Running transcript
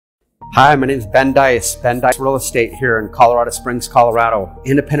Hi, my name is Ben Deis, Ben Deis Real Estate here in Colorado Springs, Colorado.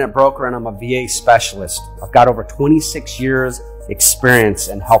 Independent broker, and I'm a VA specialist. I've got over 26 years experience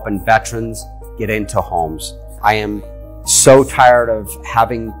in helping veterans get into homes. I am so tired of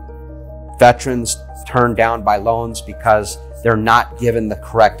having veterans turned down by loans because they're not given the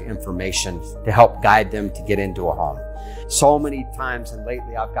correct information to help guide them to get into a home. So many times, and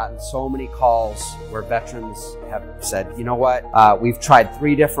lately I've gotten so many calls where veterans have said, you know what, we've tried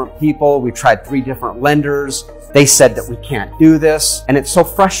 3 different people, we've tried 3 different lenders, they said that we can't do this. And it's so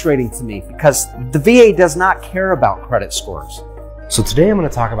frustrating to me because the VA does not care about credit scores. So today I'm going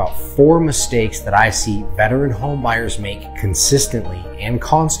to talk about 4 mistakes that I see veteran home buyers make consistently and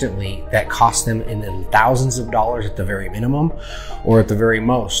constantly that cost them in the thousands of dollars at the very minimum, or at the very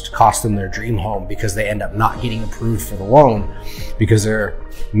most cost them their dream home because they end up not getting approved for the loan because they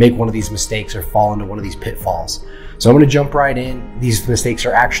make one of these mistakes or fall into one of these pitfalls. So I'm going to jump right in. These mistakes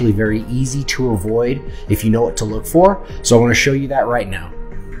are actually very easy to avoid if you know what to look for. So I'm going to show you that right now.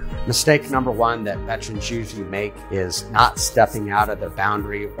 Mistake number 1 that veterans usually make is not stepping out of their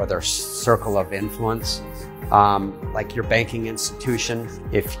boundary or their circle of influence. Like your banking institution,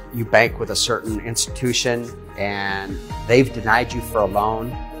 if you bank with a certain institution and they've denied you for a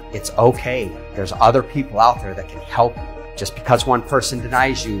loan, it's okay. There's other people out there that can help you. Just because one person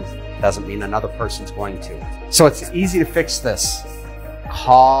denies you doesn't mean another person's going to. So it's easy to fix this.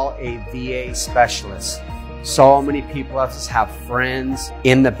 Call a VA specialist. So many people have friends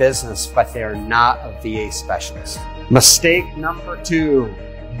in the business, but they're not a VA specialist. Mistake number 2,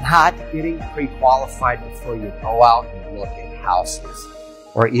 not getting pre-qualified before you go out and look at houses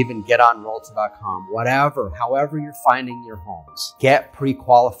or even get on realtor.com, however you're finding your homes. Get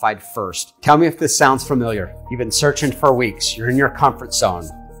pre-qualified first. Tell me if this sounds familiar. You've been searching for weeks. You're in your comfort zone.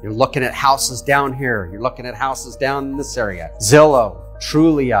 You're looking at houses down here. You're looking at houses down in this area. Zillow,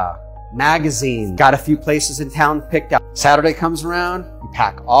 Trulia, magazine, got a few places in town picked out. Saturday comes around, you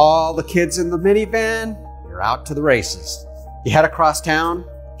pack all the kids in the minivan, you're out to the races. You head across town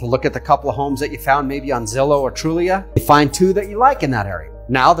to look at the couple of homes that you found maybe on Zillow or Trulia. You find 2 that you like in that area.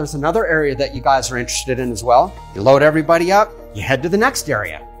 Now there's another area that you guys are interested in as well. You load everybody up, you head to the next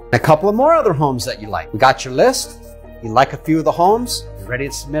area. A couple of more other homes that you like. We got your list, you like a few of the homes, you're ready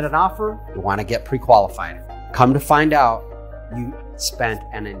to submit an offer, you want to get pre-qualified. Come to find out, you spent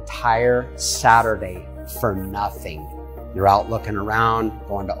an entire Saturday for nothing. You're out looking around,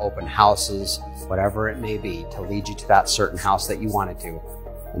 going to open houses, whatever it may be, to lead you to that certain house that you wanted to,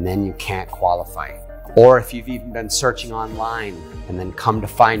 and then you can't qualify. Or if you've even been searching online and then come to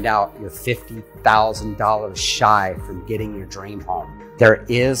find out you're $50,000 shy from getting your dream home. There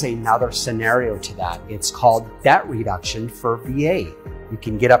is another scenario to that. It's called debt reduction for VA. You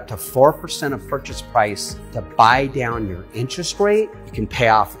can get up to 4% of purchase price to buy down your interest rate. You can pay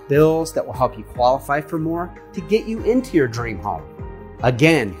off bills that will help you qualify for more to get you into your dream home.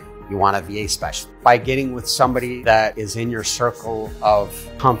 Again, you want a VA specialist. By getting with somebody that is in your circle of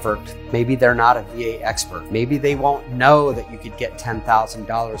comfort, maybe they're not a VA expert. Maybe they won't know that you could get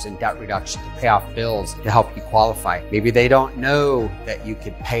 $10,000 in debt reduction to pay off bills to help you qualify. Maybe they don't know that you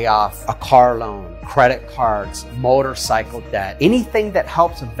could pay off a car loan, credit cards, motorcycle debt, anything that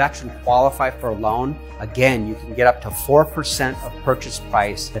helps a veteran qualify for a loan. Again, you can get up to 4% of purchase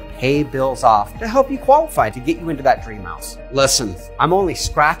price to pay bills off to help you qualify to get you into that dream house. Listen, I'm only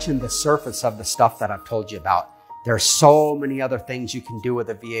scratching the surface of the stuff that I've told you about. There's so many other things you can do with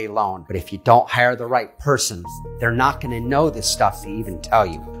a VA loan, but if you don't hire the right person, they're not going to know this stuff to even tell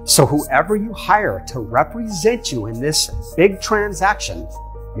you. So whoever you hire to represent you in this big transaction,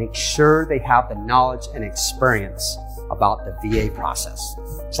 make sure they have the knowledge and experience about the VA process.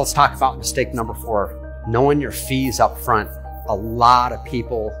 So let's talk about mistake number 4. Knowing your fees up front. A lot of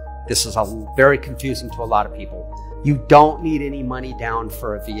people, this is very confusing to a lot of people. You don't need any money down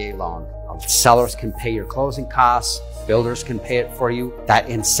for a VA loan. Sellers can pay your closing costs. Builders can pay it for you. That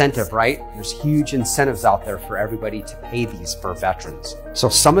incentive, right? There's huge incentives out there for everybody to pay these for veterans. So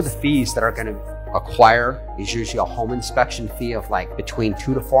some of the fees that are going to acquire is usually a home inspection fee of like between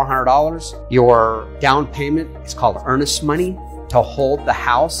 $200 to $400. Your down payment is called earnest money. To hold the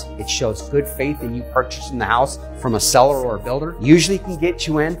house, it shows good faith in you purchasing the house from a seller or a builder. Usually can get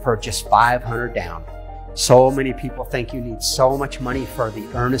you in for just $500 down. So many people think you need so much money for the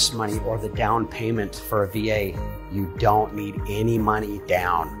earnest money or the down payment for a VA. You don't need any money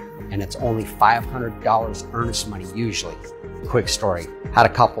down. and it's only $500 earnest money usually. Quick story. Had a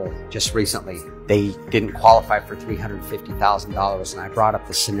couple just recently. They didn't qualify for $350,000, and I brought up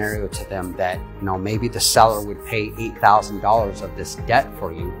the scenario to them that, maybe the seller would pay $8,000 of this debt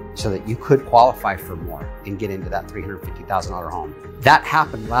for you so that you could qualify for more and get into that $350,000 home. That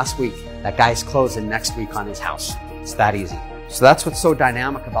happened last week. That guy's closing next week on his house. It's that easy. So that's what's so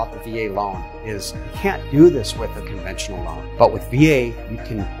dynamic about the VA loan is you can't do this with a conventional loan. But with VA, you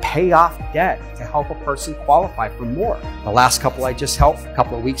can pay off debt to help a person qualify for more. The last couple I just helped a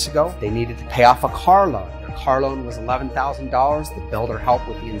couple of weeks ago, they needed to pay off a car loan. Their car loan was $11,000. The builder helped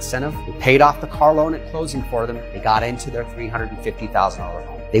with the incentive. They paid off the car loan at closing for them. They got into their $350,000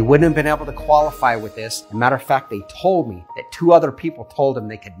 home. They wouldn't have been able to qualify with this. As a matter of fact, they told me that 2 other people told them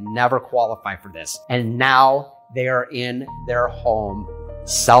they could never qualify for this. And now they are in their home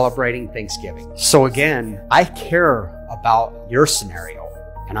celebrating Thanksgiving. So again, I care about your scenario,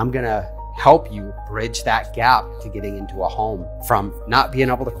 and I'm gonna help you bridge that gap to getting into a home, from not being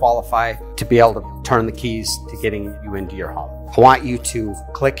able to qualify to be able to turn the keys to getting you into your home. I want you to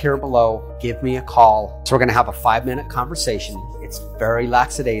click here below, give me a call. So we're gonna have a 5-minute conversation. It's very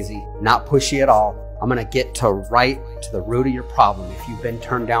lackadaisy, not pushy at all. I'm gonna get right to the root of your problem. If you've been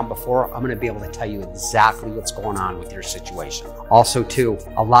turned down before, I'm gonna be able to tell you exactly what's going on with your situation. Also too,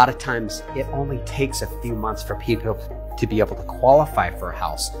 a lot of times it only takes a few months for people to be able to qualify for a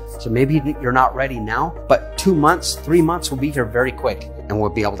house. So maybe you're not ready now, but 2 months, 3 months will be here very quick, and we'll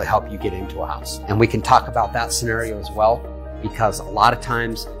be able to help you get into a house. And we can talk about that scenario as well, because a lot of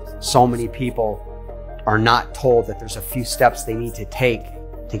times so many people are not told that there's a few steps they need to take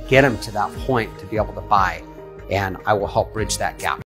to get them to that point to be able to buy. And I will help bridge that gap.